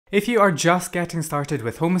If you are just getting started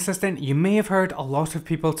with Home Assistant, you may have heard a lot of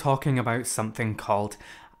people talking about something called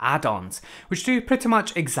add-ons, which do pretty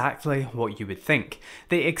much exactly what you would think.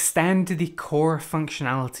 They extend the core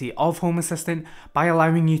functionality of Home Assistant by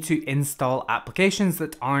allowing you to install applications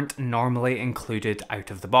that aren't normally included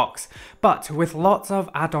out of the box. But with lots of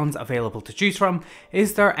add-ons available to choose from,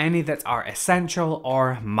 is there any that are essential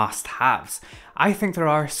or must-haves? I think there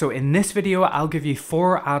are, so in this video I'll give you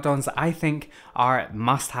 4 add-ons that I think are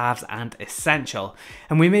must-haves and essential.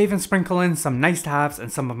 And we may even sprinkle in some nice-to-haves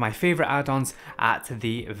and some of my favourite add-ons at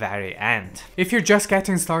the very end. If you're just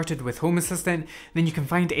getting started with Home Assistant, then you can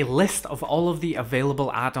find a list of all of the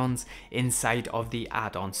available add-ons inside of the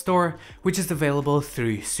Addon Store, which is available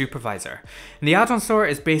through Supervisor. And the Addon Store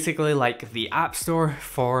is basically like the App Store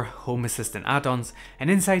for Home Assistant add-ons, and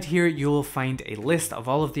inside here you'll find a list of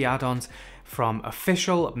all of the add-ons from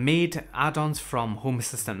official made add-ons from Home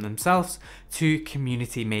Assistant themselves to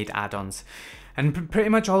community made add-ons. And pretty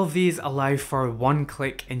much all of these allow for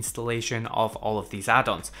one-click installation of all of these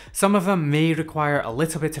add-ons. Some of them may require a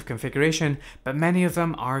little bit of configuration, but many of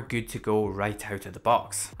them are good to go right out of the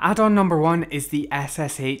box. Add-on number 1 is the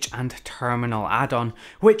SSH and Terminal add-on,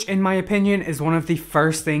 which in my opinion is one of the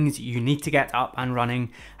first things you need to get up and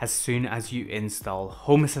running as soon as you install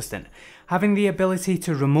Home Assistant. Having the ability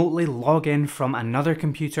to remotely log in from another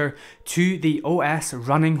computer to the OS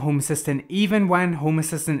running Home Assistant even when Home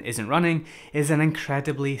Assistant isn't running is an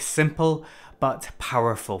incredibly simple but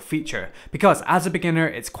powerful feature, because as a beginner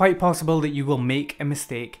it's quite possible that you will make a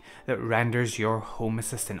mistake that renders your Home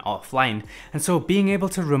Assistant offline, and so being able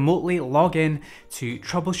to remotely log in to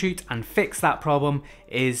troubleshoot and fix that problem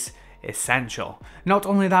is essential. Not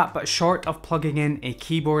only that, but short of plugging in a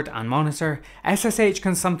keyboard and monitor, SSH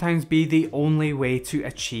can sometimes be the only way to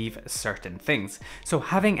achieve certain things. So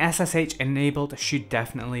having SSH enabled should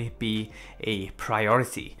definitely be a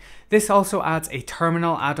priority. This also adds a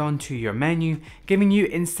terminal add-on to your menu, giving you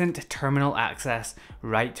instant terminal access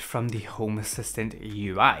right from the Home Assistant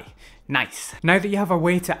UI. Nice. Now that you have a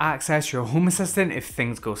way to access your Home Assistant if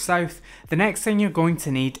things go south, the next thing you're going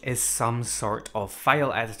to need is some sort of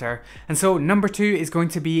file editor. And so number 2 is going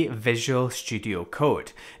to be Visual Studio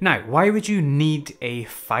Code. Now, why would you need a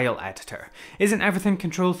file editor? Isn't everything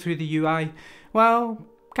controlled through the UI? Well,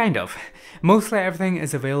 kind of. Mostly everything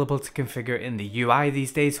is available to configure in the UI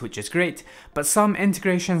these days, which is great, but some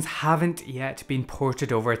integrations haven't yet been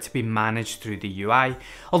ported over to be managed through the UI,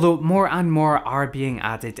 although more and more are being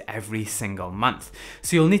added every single month.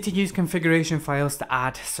 So you'll need to use configuration files to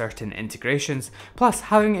add certain integrations, plus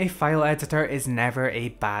having a file editor is never a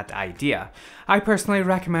bad idea. I personally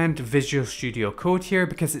recommend Visual Studio Code here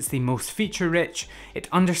because it's the most feature rich, it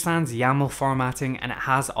understands YAML formatting, and it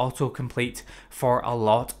has autocomplete for a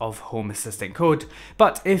lot of Home Assistant code.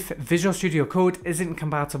 But if Visual Studio Code isn't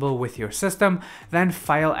compatible with your system, then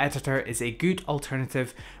File Editor is a good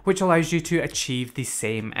alternative which allows you to achieve the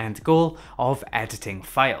same end goal of editing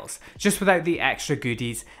files, just without the extra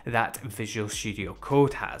goodies that Visual Studio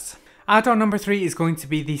Code has. Add-on number 3 is going to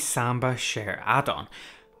be the Samba Share add-on.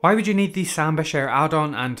 Why would you need the Samba Share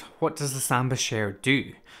add-on, and what does the Samba Share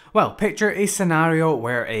do? Well, picture a scenario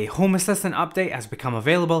where a Home Assistant update has become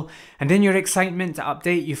available, and in your excitement to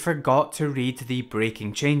update you forgot to read the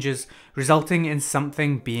breaking changes, resulting in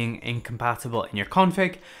something being incompatible in your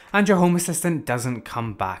config, and your Home Assistant doesn't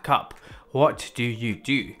come back up. What do you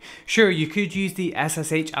do? Sure, you could use the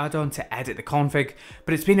SSH add-on to edit the config,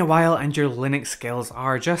 but it's been a while and your Linux skills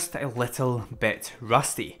are just a little bit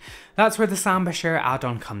rusty. That's where the Samba Share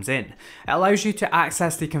add-on comes in. It allows you to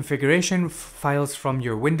access the configuration files from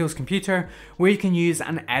your Windows computer, where you can use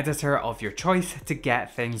an editor of your choice to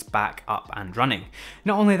get things back up and running.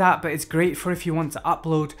 Not only that, but it's great for if you want to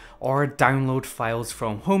upload or download files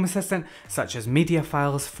from Home Assistant, such as media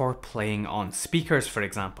files for playing on speakers, for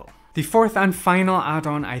example. The 4th and final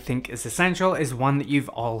add-on I think is essential is one that you've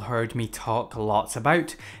all heard me talk lots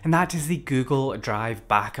about, and that is the Google Drive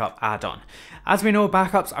Backup add-on. As we know,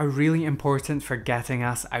 backups are really important for getting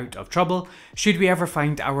us out of trouble should we ever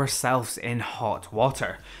find ourselves in hot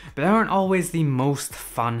water, but they aren't always the most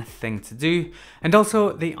fun thing to do, and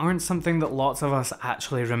also they aren't something that lots of us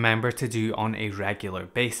actually remember to do on a regular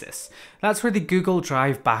basis. That's where the Google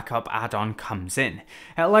Drive Backup add-on comes in.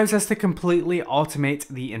 It allows us to completely automate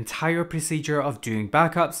the entire entire procedure of doing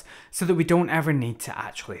backups so that we don't ever need to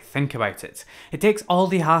actually think about it. It takes all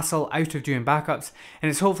the hassle out of doing backups,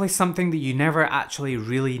 and it's hopefully something that you never actually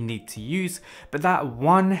really need to use, but that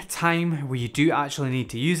one time where you do actually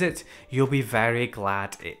need to use it, you'll be very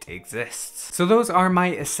glad it exists. So those are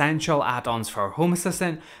my essential add-ons for Home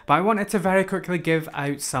Assistant, but I wanted to very quickly give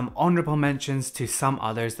out some honourable mentions to some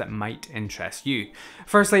others that might interest you.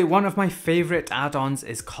 Firstly, one of my favourite add-ons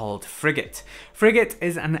is called Frigate. Frigate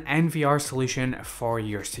is an NVR solution for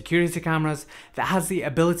your security cameras that has the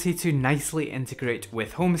ability to nicely integrate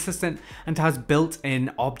with Home Assistant and has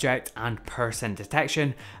built-in object and person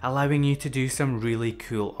detection, allowing you to do some really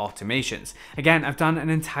cool automations. Again, I've done an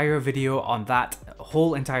entire video on that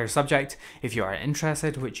whole entire subject if you are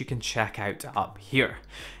interested, which you can check out up here.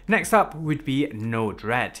 Next up would be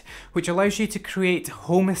Node-RED, which allows you to create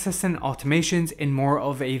Home Assistant automations in more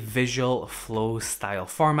of a visual flow style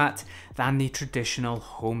format than the traditional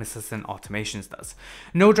Home Assistant automations does.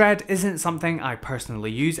 Node-RED isn't something I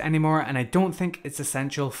personally use anymore, and I don't think it's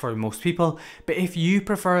essential for most people, but if you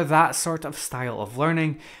prefer that sort of style of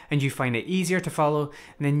learning and you find it easier to follow,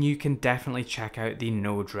 then you can definitely check out the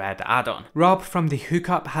Node-RED add-on. Rob from The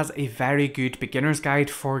Hookup has a very good beginner's guide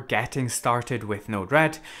for getting started with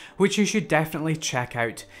Node-RED, which you should definitely check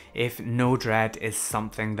out if Node-RED is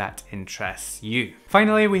something that interests you.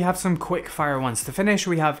 Finally, we have some quick-fire ones to finish.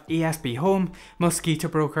 We have ESB Home, Mosquito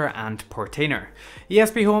Broker, and Portainer.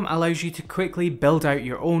 ESB Home allows you to quickly build out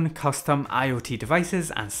your own custom IoT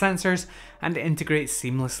devices and sensors and integrate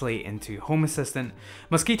seamlessly into Home Assistant.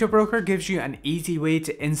 Mosquito Broker gives you an easy way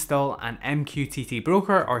to install an MQTT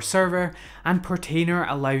broker or server, and Portainer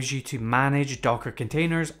allows you to manage Docker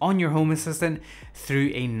containers on your Home Assistant through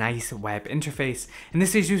a nice web interface. And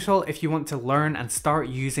this is useful if you want to learn and start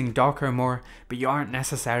using Docker more, but you aren't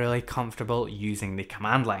necessarily comfortable using the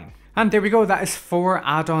command line. And there we go, that is 4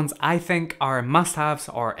 add-ons I think are must-haves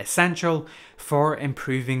or essential for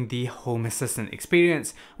improving the Home Assistant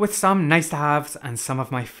experience, with some nice-to-haves and some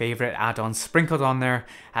of my favourite add-ons sprinkled on there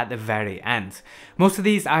at the very end. Most of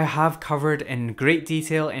these I have covered in great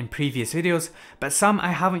detail in previous videos, but some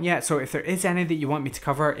I haven't yet, so if there is any that you want me to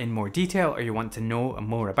cover in more detail or you want to know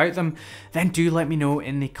more about them, then do let me know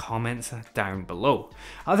in the comments down below.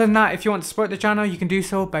 Other than that, if you want to support the channel, you can do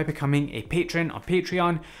so by becoming a patron on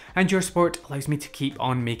Patreon, and your support allows me to keep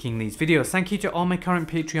on making these videos. Thank you to all my current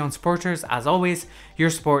Patreon supporters. As always, your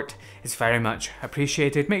support is very much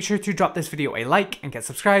appreciated. Make sure to drop this video a like and get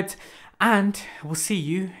subscribed, and we'll see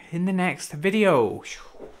you in the next video.